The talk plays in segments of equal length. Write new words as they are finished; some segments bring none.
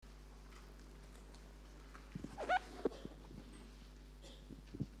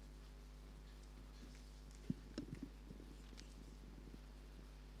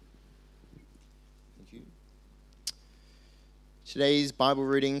Today's Bible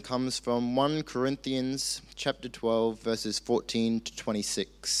reading comes from 1 Corinthians chapter 12, verses 14 to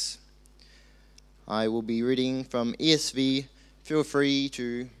 26. I will be reading from ESV. Feel free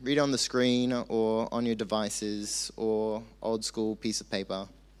to read on the screen or on your devices or old school piece of paper.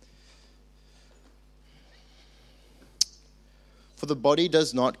 For the body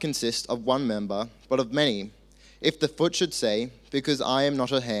does not consist of one member, but of many. If the foot should say, "Because I am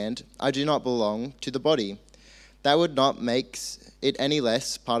not a hand, I do not belong to the body," that would not make it any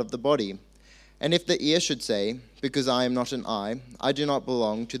less part of the body. And if the ear should say, "Because I am not an eye, I do not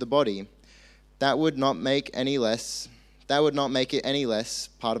belong to the body," that would not make it any less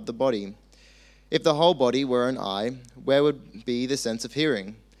part of the body. If the whole body were an eye, where would be the sense of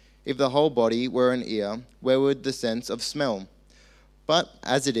hearing? If the whole body were an ear, where would the sense of smell? But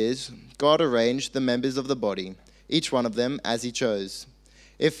as it is, God arranged the members of the body, each one of them as he chose.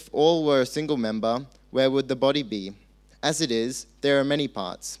 If all were a single member, where would the body be? As it is, there are many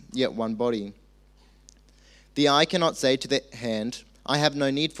parts, yet one body. The eye cannot say to the hand, "I have no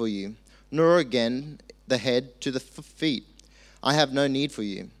need for you," nor again the head to the feet, "I have no need for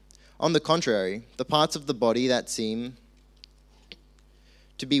you." On the contrary, the parts of the body that seem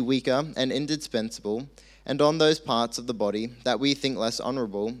to be weaker and indispensable, and on those parts of the body that we think less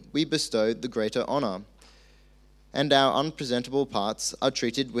honorable, we bestow the greater honor. And our unpresentable parts are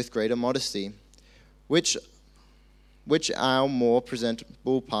treated with greater modesty, which our more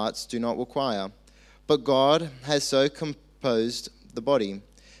presentable parts do not require. But God has so composed the body,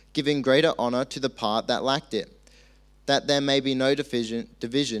 giving greater honor to the part that lacked it, that there may be no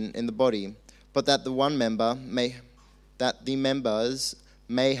division in the body, but that the members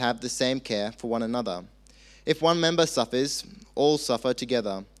may have the same care for one another. If one member suffers, all suffer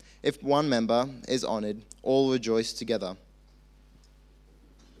together. If one member is honored, all rejoice together.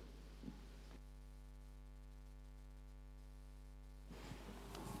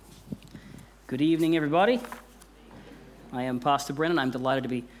 Good evening, everybody. I am Pastor Brennan. I'm delighted to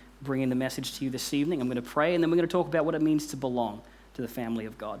be bringing the message to you this evening. I'm going to pray, and then we're going to talk about what it means to belong to the family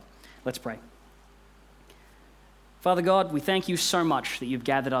of God. Let's pray. Father God, we thank you so much that you've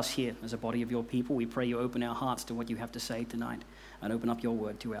gathered us here as a body of your people. We pray you open our hearts to what you have to say tonight and open up your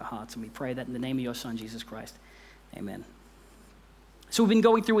word to our hearts. And we pray that in the name of your Son, Jesus Christ. Amen. So we've been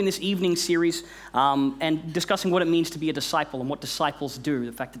going through in this evening series and discussing what it means to be a disciple and what disciples do,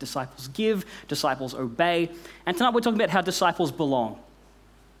 the fact that disciples give, disciples obey. And tonight we're talking about how disciples belong.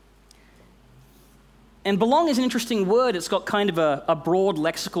 And belong is an interesting word. It's got kind of a broad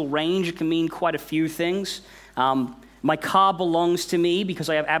lexical range. It can mean quite a few things. My car belongs to me because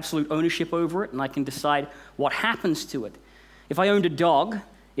I have absolute ownership over it and I can decide what happens to it. If I owned a dog,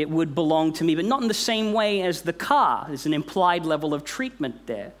 it would belong to me, but not in the same way as the car. There's an implied level of treatment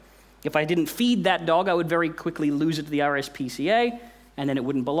there. If I didn't feed that dog, I would very quickly lose it to the RSPCA, and then it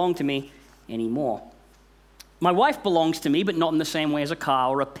wouldn't belong to me anymore. My wife belongs to me, but not in the same way as a car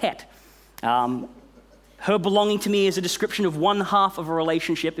or a pet. Her belonging to me is a description of one half of a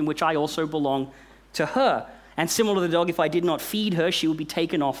relationship in which I also belong to her. And similar to the dog, if I did not feed her, she would be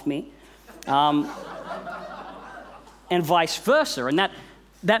taken off me. And vice versa. And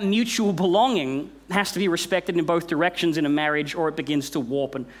that mutual belonging has to be respected in both directions in a marriage, or it begins to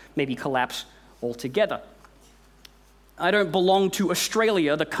warp and maybe collapse altogether. I don't belong to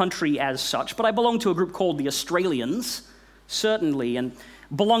Australia, the country as such, but I belong to a group called the Australians, certainly. And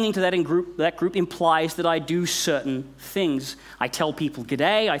belonging to that group implies that I do certain things. I tell people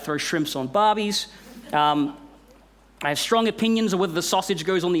g'day, I throw shrimps on barbies. I have strong opinions of whether the sausage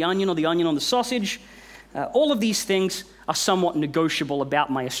goes on the onion or the onion on the sausage. All of these things are somewhat negotiable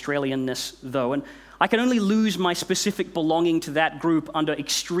about my Australianness, though, and I can only lose my specific belonging to that group under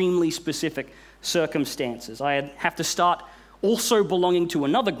extremely specific circumstances. I have to start also belonging to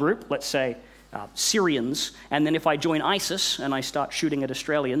another group, let's say Syrians, and then if I join ISIS and I start shooting at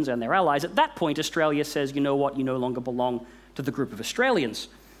Australians and their allies, at that point Australia says, you know what, you no longer belong to the group of Australians.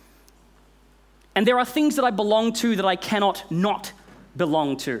 And there are things that I belong to that I cannot not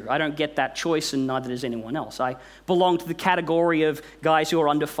belong to. I don't get that choice, and neither does anyone else. I belong to the category of guys who are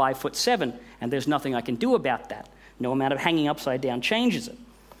under 5'7", and there's nothing I can do about that. No amount of hanging upside down changes it.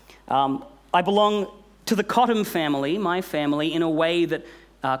 I belong to the Cottam family, my family, in a way that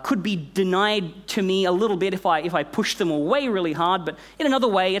could be denied to me a little bit if I push them away really hard, but in another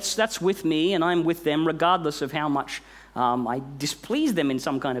way, that's with me, and I'm with them regardless of how much I displease them in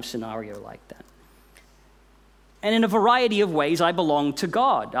some kind of scenario like that. And in a variety of ways, I belong to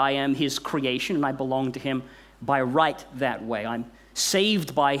God. I am his creation, and I belong to him by right that way. I'm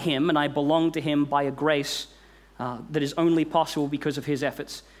saved by him, and I belong to him by a grace that is only possible because of his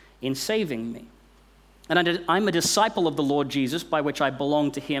efforts in saving me. And I'm a disciple of the Lord Jesus, by which I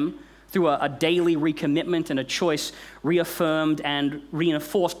belong to him through a daily recommitment and a choice reaffirmed and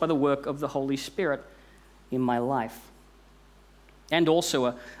reinforced by the work of the Holy Spirit in my life. And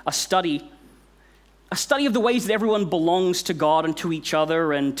also a study of the ways that everyone belongs to God and to each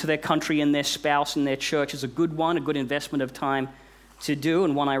other and to their country and their spouse and their church is a good one, a good investment of time to do,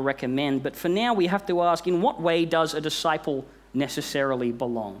 and one I recommend. But for now, we have to ask, in what way does a disciple necessarily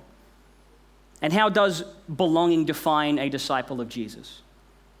belong? And how does belonging define a disciple of Jesus?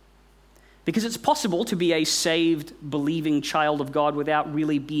 Because it's possible to be a saved, believing child of God without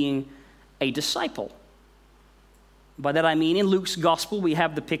really being a disciple. By that I mean, in Luke's gospel, we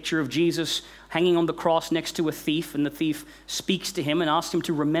have the picture of Jesus hanging on the cross next to a thief, and the thief speaks to him and asks him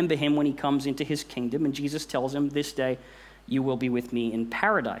to remember him when he comes into his kingdom, and Jesus tells him, "This day you will be with me in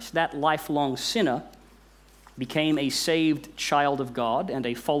paradise." That lifelong sinner became a saved child of God and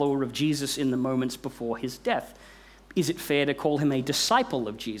a follower of Jesus in the moments before his death. Is it fair to call him a disciple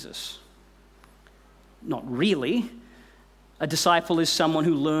of Jesus? Not really. A disciple is someone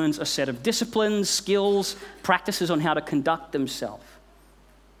who learns a set of disciplines, skills, practices on how to conduct themselves.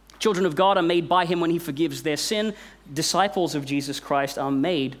 Children of God are made by him when he forgives their sin. Disciples of Jesus Christ are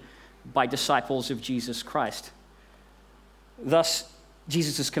made by disciples of Jesus Christ. Thus,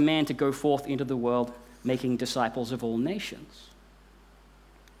 Jesus' command to go forth into the world, making disciples of all nations.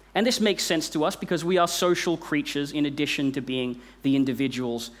 And this makes sense to us because we are social creatures in addition to being the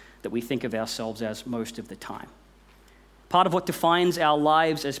individuals that we think of ourselves as most of the time. Part of what defines our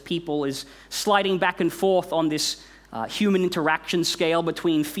lives as people is sliding back and forth on this human interaction scale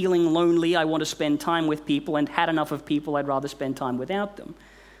between feeling lonely, I want to spend time with people, and had enough of people, I'd rather spend time without them.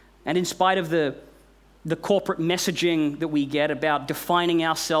 And in spite of the corporate messaging that we get about defining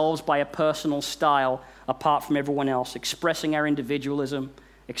ourselves by a personal style apart from everyone else, expressing our individualism,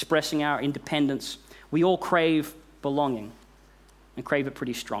 expressing our independence, we all crave belonging and crave it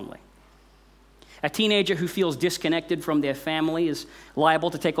pretty strongly. A teenager who feels disconnected from their family is liable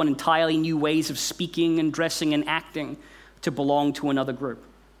to take on entirely new ways of speaking and dressing and acting to belong to another group.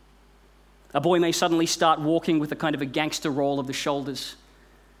 A boy may suddenly start walking with a kind of a gangster roll of the shoulders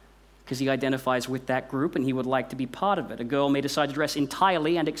because he identifies with that group and he would like to be part of it. A girl may decide to dress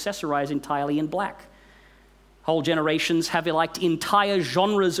entirely and accessorize entirely in black. Whole generations have liked entire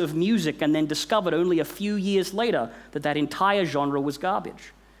genres of music and then discovered only a few years later that that entire genre was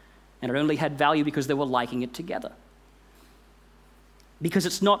garbage. And it only had value because they were liking it together. Because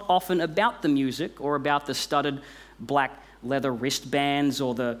it's not often about the music or about the studded black leather wristbands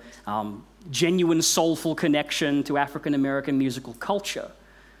or the genuine soulful connection to African American musical culture.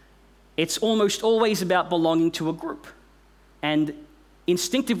 It's almost always about belonging to a group and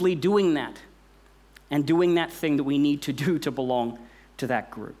instinctively doing that and doing that thing that we need to do to belong to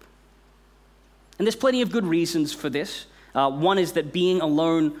that group. And there's plenty of good reasons for this. One is that being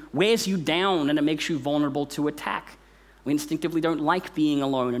alone wears you down and it makes you vulnerable to attack. We instinctively don't like being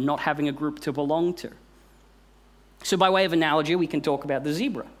alone and not having a group to belong to. So by way of analogy, we can talk about the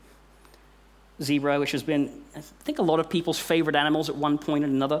zebra. Zebra, which has been, I think, a lot of people's favorite animals at one point or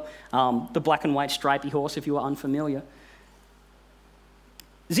another. The black and white stripy horse, if you are unfamiliar.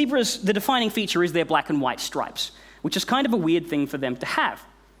 Zebras, the defining feature is their black and white stripes, which is kind of a weird thing for them to have.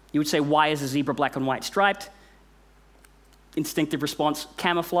 You would say, why is a zebra black and white striped? Instinctive response,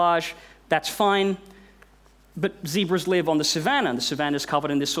 camouflage, that's fine. But zebras live on the savannah, and the savannah is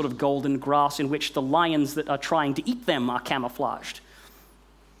covered in this sort of golden grass in which the lions that are trying to eat them are camouflaged.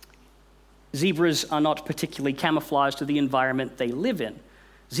 Zebras are not particularly camouflaged to the environment they live in.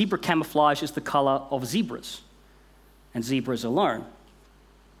 Zebra camouflage is the color of zebras, and zebras alone.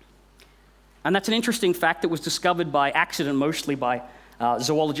 And that's an interesting fact that was discovered by accident, mostly by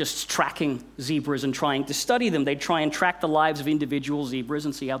zoologists tracking zebras and trying to study them. They'd try and track the lives of individual zebras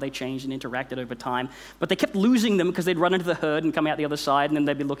and see how they changed and interacted over time. But they kept losing them because they'd run into the herd and come out the other side, and then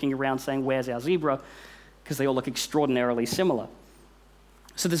they'd be looking around saying, where's our zebra? Because they all look extraordinarily similar.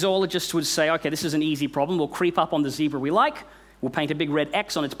 So the zoologists would say, okay, this is an easy problem. We'll creep up on the zebra we like. We'll paint a big red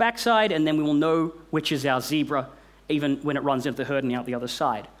X on its backside, and then we will know which is our zebra, even when it runs into the herd and out the other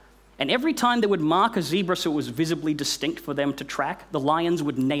side. And every time they would mark a zebra so it was visibly distinct for them to track, the lions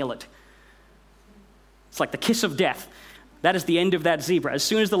would nail it. It's like the kiss of death. That is the end of that zebra. As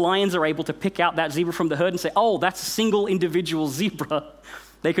soon as the lions are able to pick out that zebra from the herd and say, oh, that's a single individual zebra,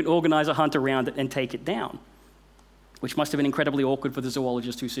 they can organize a hunt around it and take it down, which must have been incredibly awkward for the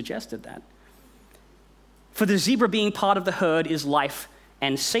zoologist who suggested that. For the zebra, being part of the herd is life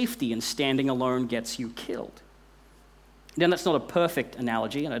and safety, and standing alone gets you killed. Now, that's not a perfect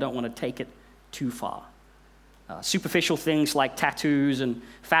analogy, and I don't want to take it too far. Superficial things like tattoos and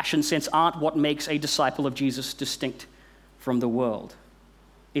fashion sense aren't what makes a disciple of Jesus distinct from the world.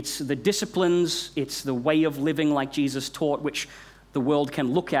 It's the disciplines, it's the way of living like Jesus taught, which the world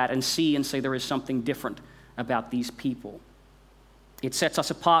can look at and see and say there is something different about these people. It sets us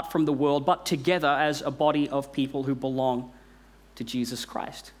apart from the world, but together as a body of people who belong to Jesus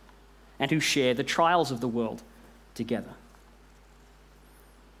Christ and who share the trials of the world together.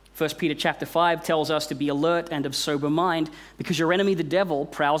 1 Peter chapter 5 tells us to be alert and of sober mind because your enemy, the devil,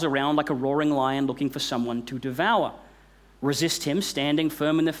 prowls around like a roaring lion looking for someone to devour. Resist him, standing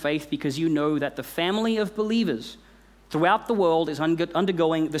firm in the faith, because you know that the family of believers throughout the world is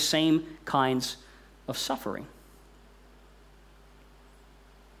undergoing the same kinds of suffering.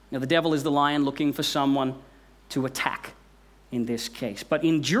 Now, the devil is the lion looking for someone to attack in this case. But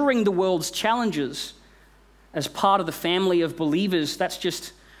enduring the world's challenges as part of the family of believers, that's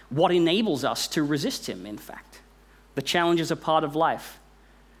just what enables us to resist him, in fact. The challenges are part of life.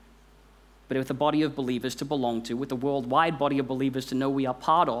 But with a body of believers to belong to, with a worldwide body of believers to know we are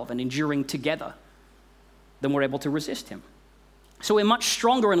part of and enduring together, then we're able to resist him. So we're much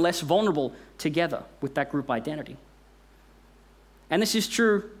stronger and less vulnerable together with that group identity. And this is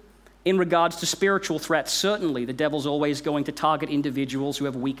true in regards to spiritual threats. Certainly, the devil's always going to target individuals who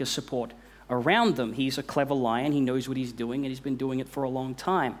have weaker support around them. He's a clever lion. He knows what he's doing, and he's been doing it for a long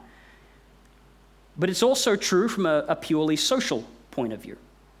time. But it's also true from a purely social point of view.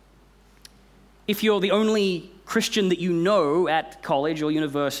 If you're the only Christian that you know at college or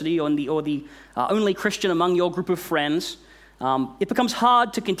university, or the only Christian among your group of friends, it becomes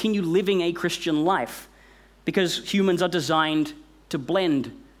hard to continue living a Christian life because humans are designed to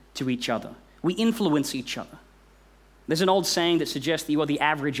blend to each other. We influence each other. There's an old saying that suggests that you are the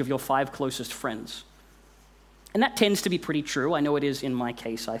average of your 5 closest friends. And that tends to be pretty true. I know it is in my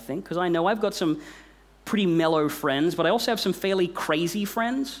case, I think, because I know I've got some pretty mellow friends, but I also have some fairly crazy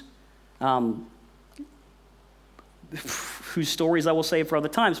friends, whose stories I will save for other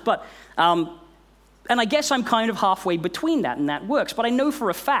times. But, and I guess I'm kind of halfway between that, and that works. But I know for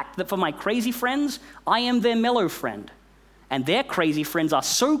a fact that for my crazy friends, I am their mellow friend. And their crazy friends are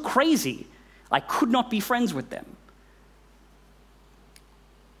so crazy, I could not be friends with them.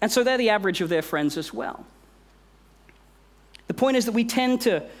 And so they're the average of their friends as well. The point is that we tend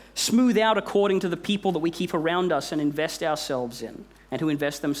to smooth out according to the people that we keep around us and invest ourselves in, and who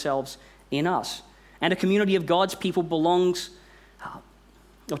invest themselves in us. And a community of God's people belong to,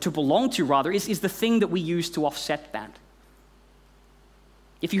 is the thing that we use to offset that.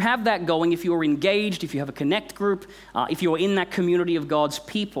 If you have that going, if you're engaged, if you have a connect group, if you're in that community of God's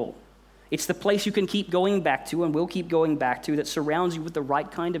people, it's the place you can keep going back to and will keep going back to that surrounds you with the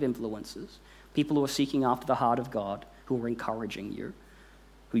right kind of influences, people who are seeking after the heart of God, who are encouraging you,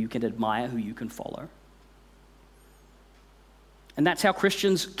 who you can admire, who you can follow. And that's how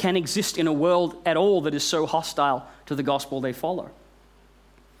Christians can exist in a world at all that is so hostile to the gospel they follow.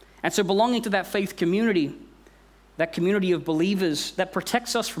 And so belonging to that faith community, that community of believers, that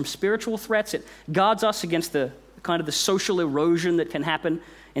protects us from spiritual threats, it guards us against the kind of the social erosion that can happen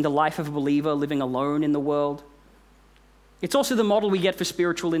in the life of a believer living alone in the world. It's also the model we get for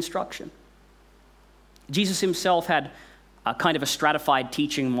spiritual instruction. Jesus himself had a kind of a stratified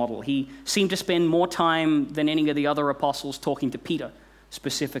teaching model. He seemed to spend more time than any of the other apostles talking to Peter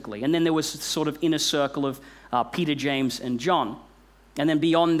specifically. And then there was a sort of inner circle of Peter, James, and John. And then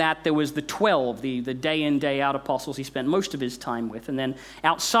beyond that, there was the 12, the day in, day out apostles he spent most of his time with. And then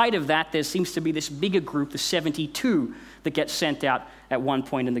outside of that, there seems to be this bigger group, the 72, that gets sent out at one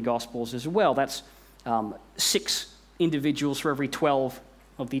point in the Gospels as well. That's 6 individuals for every 12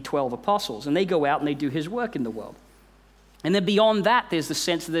 of the 12 apostles. And they go out and they do his work in the world. And then beyond that, there's the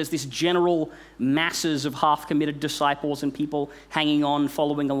sense that there's this general masses of half-committed disciples and people hanging on,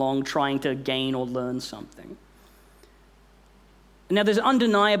 following along, trying to gain or learn something. Now, there's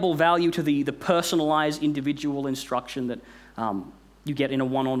undeniable value to the personalized individual instruction that you get in a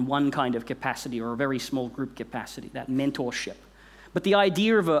one-on-one kind of capacity or a very small group capacity, that mentorship. But the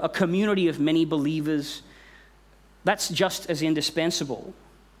idea of a community of many believers, that's just as indispensable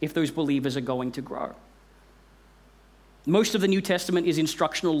if those believers are going to grow. Most of the New Testament is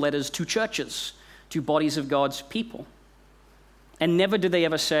instructional letters to churches, to bodies of God's people. And never do they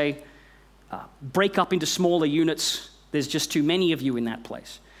ever say, break up into smaller units. There's just too many of you in that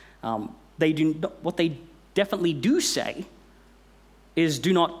place. What they definitely do say is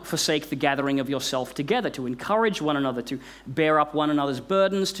do not forsake the gathering of yourself together, to encourage one another, to bear up one another's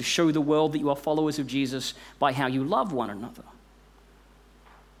burdens, to show the world that you are followers of Jesus by how you love one another.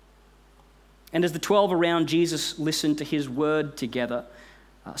 And as the 12 around Jesus listened to his word together,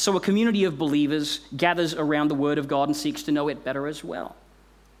 So a community of believers gathers around the Word of God and seeks to know it better as well.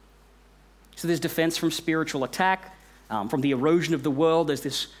 So there's defense from spiritual attack, from the erosion of the world. There's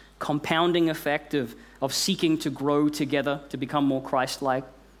this compounding effect of seeking to grow together, to become more Christ-like.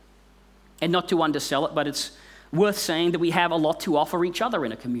 And not to undersell it, but it's worth saying that we have a lot to offer each other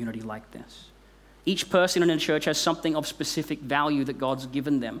in a community like this. Each person in a church has something of specific value that God's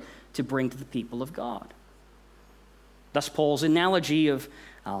given them to bring to the people of God. Thus Paul's analogy of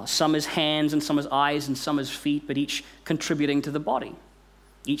some as hands and some as eyes and some as feet, but each contributing to the body,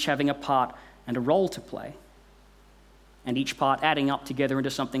 each having a part and a role to play, and each part adding up together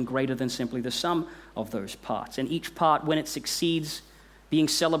into something greater than simply the sum of those parts. And each part, when it succeeds, being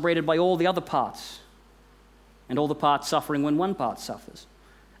celebrated by all the other parts, and all the parts suffering when one part suffers.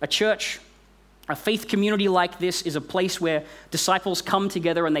 A church, a faith community like this is a place where disciples come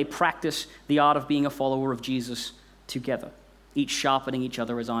together and they practice the art of being a follower of Jesus together, each sharpening each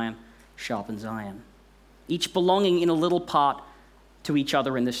other as iron sharpens iron, each belonging in a little part to each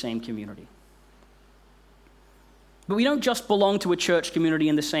other in the same community. But we don't just belong to a church community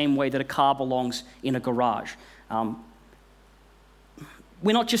in the same way that a car belongs in a garage.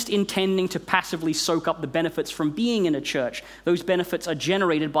 We're not just intending to passively soak up the benefits from being in a church. Those benefits are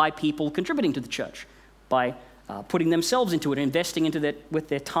generated by people contributing to the church, by putting themselves into it, investing into it with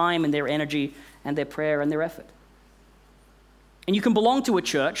their time and their energy and their prayer and their effort. And you can belong to a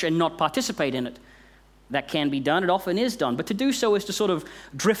church and not participate in it. That can be done. It often is done. But to do so is to sort of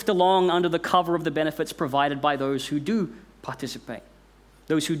drift along under the cover of the benefits provided by those who do participate,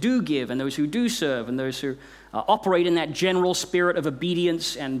 those who do give and those who do serve and those who operate in that general spirit of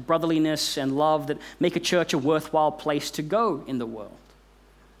obedience and brotherliness and love that make a church a worthwhile place to go in the world.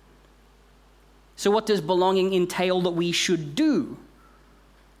 So what does belonging entail that we should do?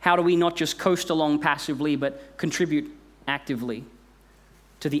 How do we not just coast along passively but contribute actively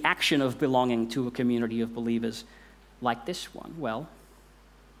to the action of belonging to a community of believers like this one? Well,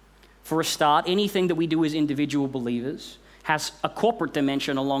 for a start, anything that we do as individual believers has a corporate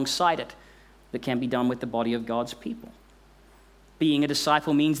dimension alongside it that can be done with the body of God's people. Being a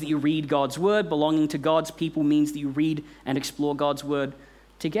disciple means that you read God's word. Belonging to God's people means that you read and explore God's word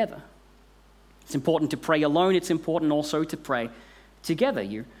together. It's important to pray alone. It's important also to pray together.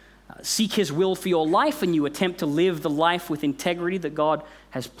 You seek his will for your life and you attempt to live the life with integrity that God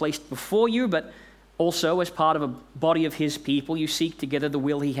has placed before you, but also as part of a body of his people, you seek together the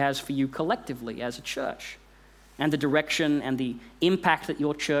will he has for you collectively as a church, and the direction and the impact that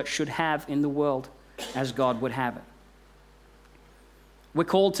your church should have in the world as God would have it. We're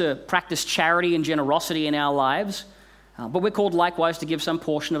called to practice charity and generosity in our lives, but we're called likewise to give some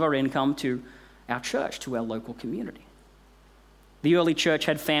portion of our income to our church, to our local community. The early church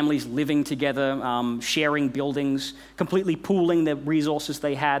had families living together, sharing buildings, completely pooling the resources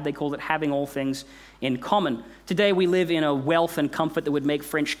they had. They called it having all things in common. Today we live in a wealth and comfort that would make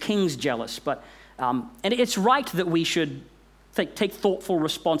French kings jealous, and it's right that we should take thoughtful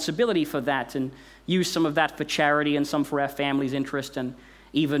responsibility for that and use some of that for charity and some for our family's interest, and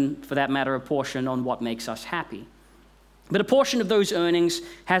even, for that matter, a portion on what makes us happy. But a portion of those earnings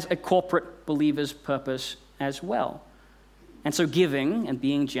has a corporate believer's purpose as well. And so giving and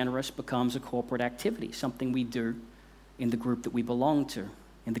being generous becomes a corporate activity, something we do in the group that we belong to,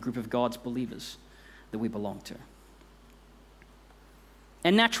 in the group of God's believers that we belong to.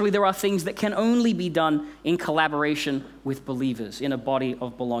 And naturally, there are things that can only be done in collaboration with believers, in a body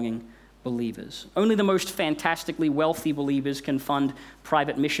of belonging believers. Only the most fantastically wealthy believers can fund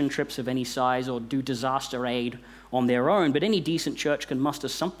private mission trips of any size or do disaster aid on their own, but any decent church can muster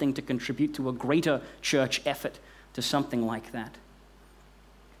something to contribute to a greater church effort, to something like that.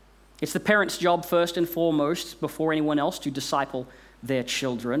 It's the parents' job first and foremost, before anyone else, to disciple their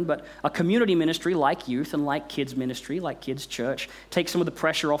children, but a community ministry like youth and like kids ministry, like kids church, takes some of the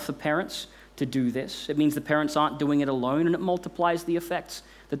pressure off the parents to do this. It means the parents aren't doing it alone, and it multiplies the effects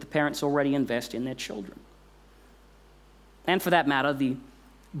that the parents already invest in their children. And for that matter, the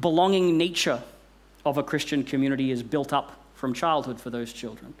belonging nature of a Christian community is built up from childhood for those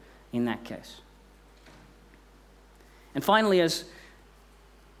children in that case. And finally, as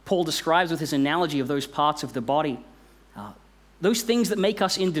Paul describes with his analogy of those parts of the body, those things that make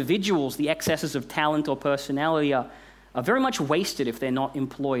us individuals, the excesses of talent or personality, are very much wasted if they're not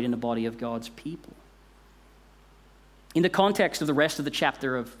employed in the body of God's people. In the context of the rest of the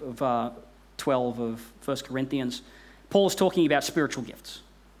chapter of 12 of 1 Corinthians, Paul's talking about spiritual gifts.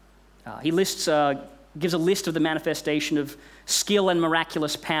 He gives a list of the manifestation of skill and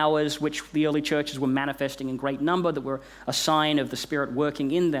miraculous powers, which the early churches were manifesting in great number, that were a sign of the Spirit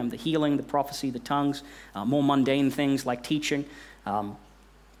working in them, the healing, the prophecy, the tongues, more mundane things like teaching.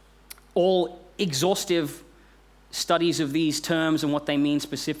 all exhaustive studies of these terms and what they mean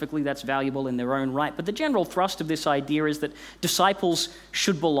specifically, that's valuable in their own right. But the general thrust of this idea is that disciples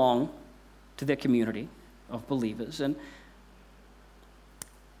should belong to their community of believers. And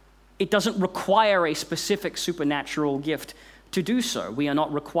it doesn't require a specific supernatural gift to do so. We are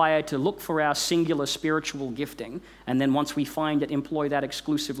not required to look for our singular spiritual gifting and then once we find it, employ that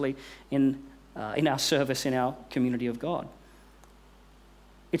exclusively in our service in our community of God.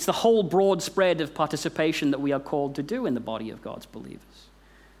 It's the whole broad spread of participation that we are called to do in the body of God's believers.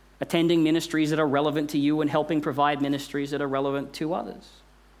 Attending ministries that are relevant to you and helping provide ministries that are relevant to others.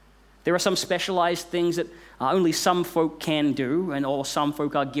 There are some specialized things that only some folk can do or some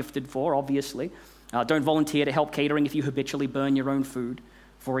folk are gifted for, obviously. Don't volunteer to help catering if you habitually burn your own food,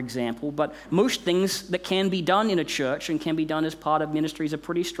 for example. But most things that can be done in a church and can be done as part of ministries are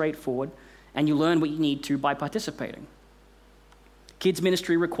pretty straightforward, and you learn what you need to by participating. Kids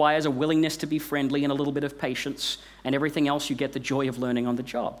ministry requires a willingness to be friendly and a little bit of patience, and everything else you get the joy of learning on the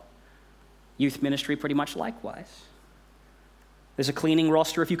job. Youth ministry pretty much likewise. There's a cleaning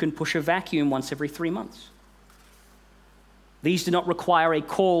roster if you can push a vacuum once every 3 months. These do not require a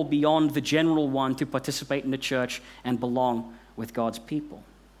call beyond the general one to participate in the church and belong with God's people.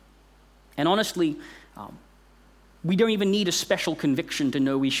 And honestly, we don't even need a special conviction to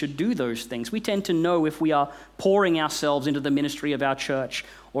know we should do those things. We tend to know if we are pouring ourselves into the ministry of our church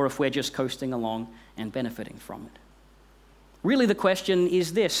or if we're just coasting along and benefiting from it. Really, the question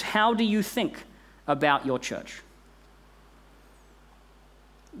is this: how do you think about your church?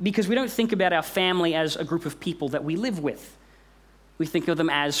 Because we don't think about our family as a group of people that we live with. We think of them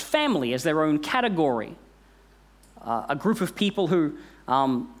as family, as their own category, a group of people who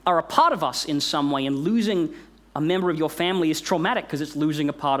are a part of us in some way, and losing a member of your family is traumatic because it's losing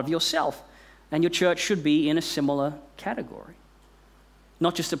a part of yourself. And your church should be in a similar category.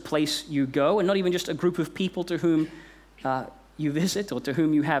 Not just a place you go, and not even just a group of people to whom you visit or to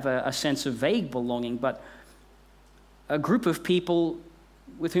whom you have a sense of vague belonging, but a group of people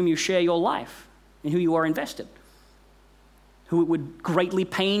with whom you share your life and who you are invested, who it would greatly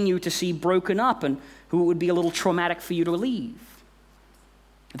pain you to see broken up and who it would be a little traumatic for you to leave.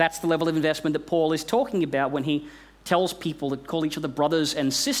 That's the level of investment that Paul is talking about when he tells people to call each other brothers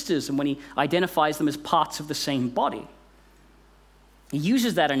and sisters and when he identifies them as parts of the same body. He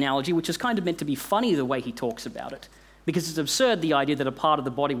uses that analogy, which is kind of meant to be funny the way he talks about it, because it's absurd, the idea that a part of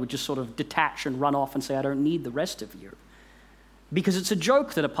the body would just sort of detach and run off and say, I don't need the rest of you. Because it's a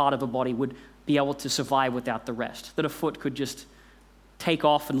joke that a part of a body would be able to survive without the rest, that a foot could just take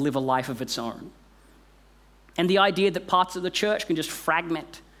off and live a life of its own. And the idea that parts of the church can just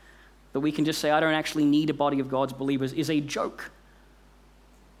fragment, that we can just say, I don't actually need a body of God's believers, is a joke.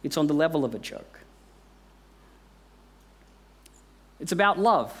 It's on the level of a joke. It's about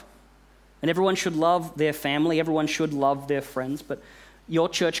love. And everyone should love their family, everyone should love their friends, but your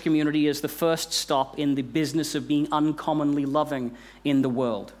church community is the first stop in the business of being uncommonly loving in the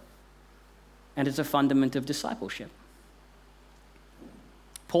world. And it's a fundament of discipleship.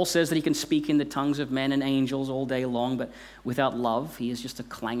 Paul says that he can speak in the tongues of men and angels all day long, but without love, he is just a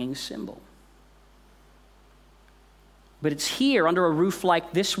clanging cymbal. But it's here, under a roof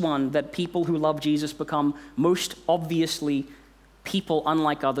like this one, that people who love Jesus become most obviously people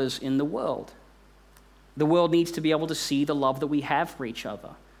unlike others in the world. The world needs to be able to see the love that we have for each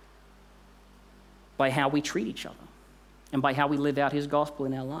other by how we treat each other and by how we live out his gospel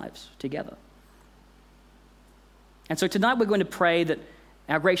in our lives together. And so tonight we're going to pray that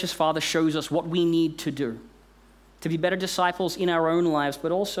our gracious Father shows us what we need to do to be better disciples in our own lives,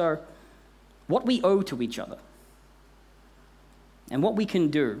 but also what we owe to each other and what we can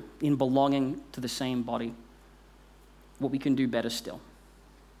do in belonging to the same body, what we can do better still.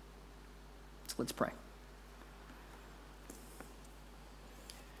 So let's pray.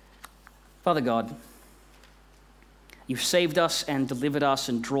 Father God, you've saved us and delivered us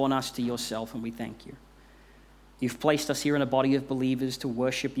and drawn us to yourself, and we thank you. You've placed us here in a body of believers to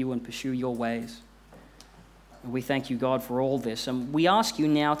worship you and pursue your ways. And we thank you, God, for all this. And we ask you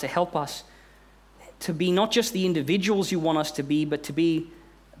now to help us to be not just the individuals you want us to be, but to be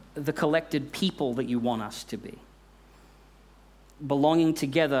the collected people that you want us to be. Belonging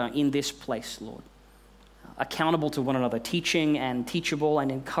together in this place, Lord. Accountable to one another, teaching and teachable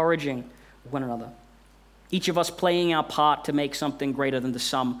and encouraging one another. Each of us playing our part to make something greater than the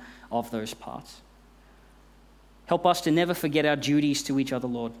sum of those parts. Help us to never forget our duties to each other,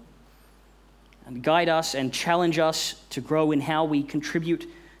 Lord. And guide us and challenge us to grow in how we contribute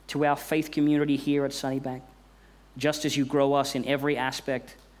to our faith community here at Sunnybank, just as you grow us in every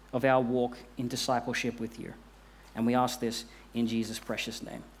aspect of our walk in discipleship with you. And we ask this in Jesus' precious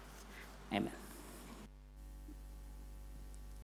name. Amen.